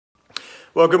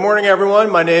Well, good morning, everyone.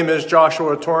 My name is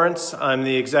Joshua Torrance. I'm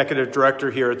the executive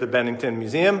director here at the Bennington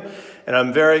Museum, and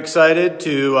I'm very excited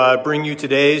to bring you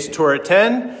today's Tour at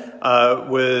 10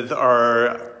 with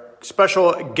our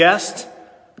special guest,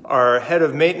 our head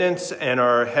of maintenance and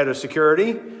our head of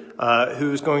security,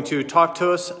 who's going to talk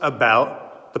to us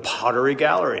about the Pottery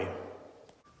Gallery.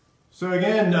 So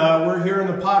again, we're here in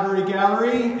the Pottery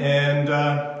Gallery, and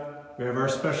we have our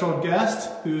special guest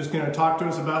who's going to talk to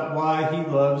us about why he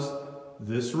loves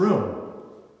this room.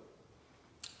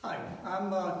 Hi,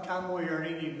 I'm Tom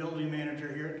Moriarty, the building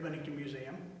manager here at the Bennington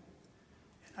Museum.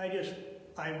 And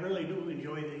I really do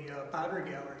enjoy the Pottery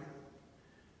Gallery.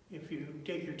 If you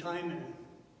take your time and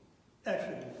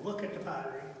actually look at the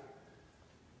pottery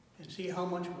and see how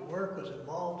much work was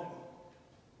involved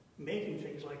in making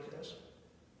things like this,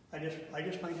 I just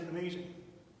find it amazing.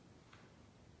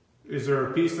 Is there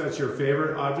a piece that's your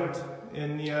favorite object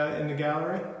in the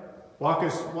gallery? Walk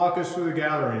us through the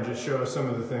gallery and just show us some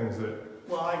of the things that...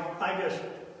 Well,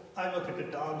 I look at the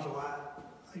dogs a lot.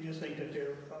 I just think that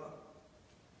they're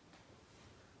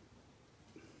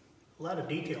a lot of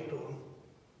detail to them.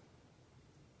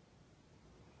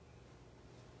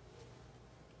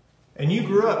 And you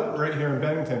grew up right here in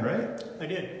Bennington, right? I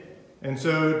did. And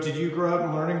so did you grow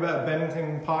up learning about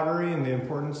Bennington pottery and the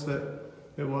importance that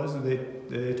it was? Did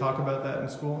they talk about that in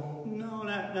school? No,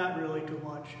 not really too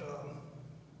much.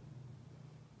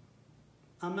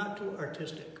 I'm not too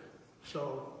artistic,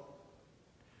 so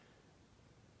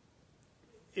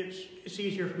it's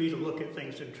easier for me to look at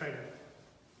things and try to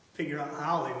figure out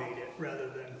how they made it rather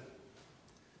than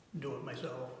do it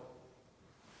myself.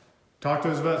 Talk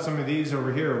to us about some of these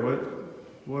over here.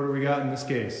 What do we got in this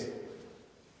case?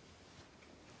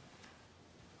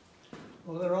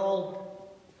 Well, they're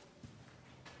all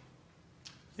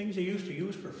things they used to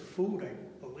use for food, I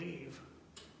believe.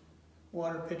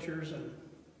 Water pitchers and...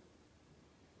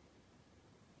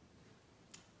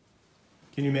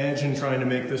 Can you imagine trying to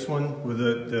make this one with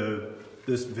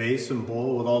this vase and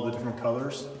bowl with all the different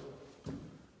colors?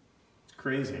 It's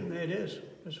crazy. It is.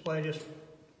 That's why I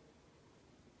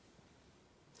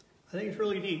think it's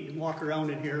really neat. You can walk around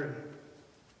in here and,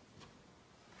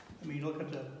 I mean, look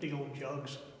at the big old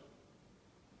jugs.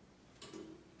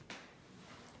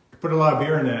 Put a lot of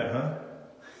beer in that,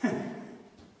 huh?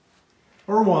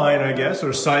 Or wine, I guess,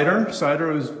 or cider.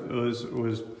 Cider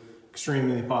was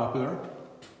extremely popular.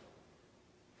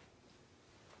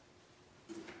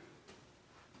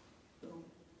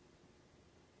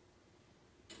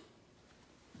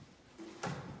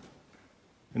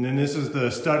 And then this is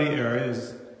the study area.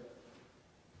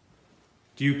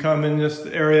 Do you come in this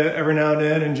area every now and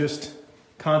then and just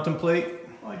contemplate?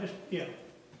 Well, yeah.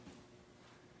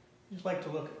 Just like to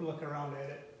look around at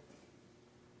it.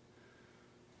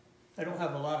 I don't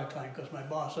have a lot of time because my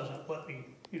boss doesn't let me,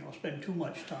 spend too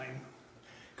much time.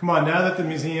 Come on, now that the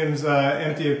museum's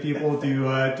empty of people, do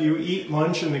you eat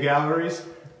lunch in the galleries?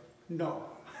 No.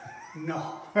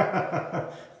 No.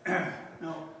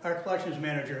 No. Our collections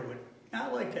manager would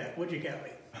not like that, would you,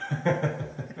 Kelly?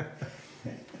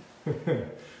 And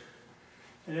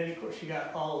then, of course, you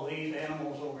got all of these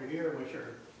animals over here, which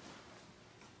are...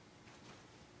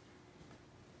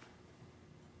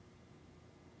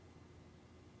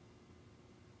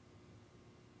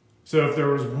 So if there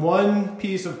was one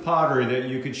piece of pottery that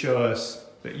you could show us,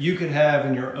 that you could have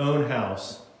in your own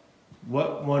house,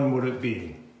 what one would it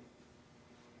be?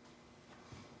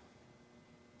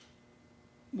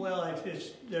 Well,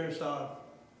 there's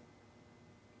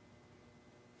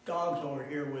dogs over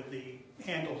here with the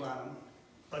handles on them,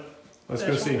 but let's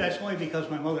go see. That's only because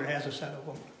my mother has a set of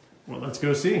them. Well, let's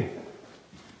go see.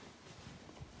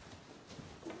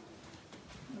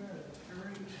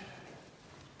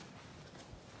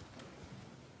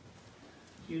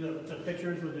 See the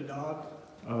pictures with the dog?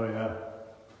 Oh yeah.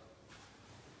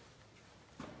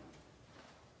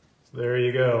 So there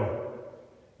you go.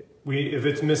 If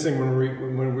it's missing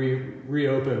when we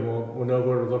reopen, we'll know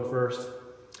where to look first.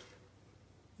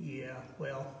 Yeah,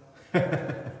 well,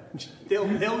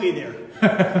 they'll be there.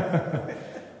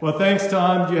 Well, thanks,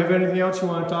 Tom. Do you have anything else you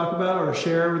want to talk about or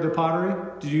share with the pottery?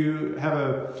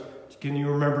 Can you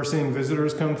remember seeing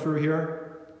visitors come through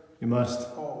here? You must.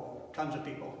 Oh, tons of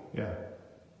people. Yeah.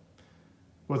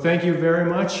 Well, thank you very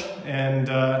much, and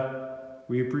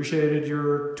we appreciated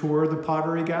your tour of the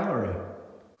Pottery Gallery.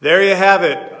 There you have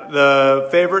it, the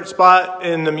favorite spot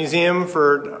in the museum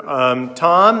for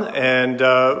Tom, and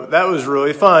that was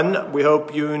really fun. We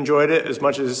hope you enjoyed it as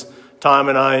much as Tom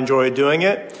and I enjoyed doing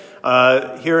it.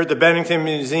 Here at the Bennington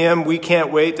Museum, we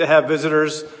can't wait to have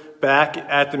visitors back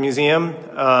at the museum.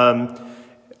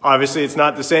 Obviously, it's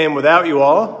not the same without you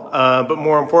all, but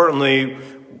more importantly,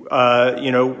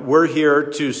 we're here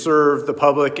to serve the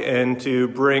public and to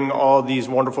bring all these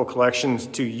wonderful collections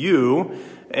to you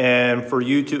and for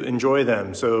you to enjoy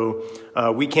them. So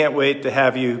we can't wait to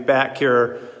have you back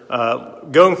here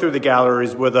going through the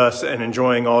galleries with us and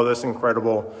enjoying all this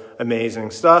incredible,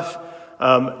 amazing stuff.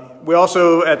 We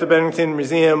also at the Bennington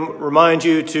Museum remind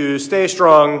you to stay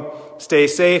strong, stay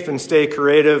safe, and stay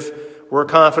creative. We're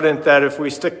confident that if we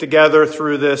stick together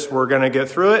through this, we're going to get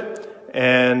through it,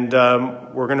 and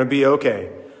we're going to be okay.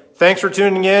 Thanks for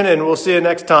tuning in, and we'll see you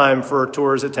next time for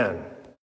Tours at 10.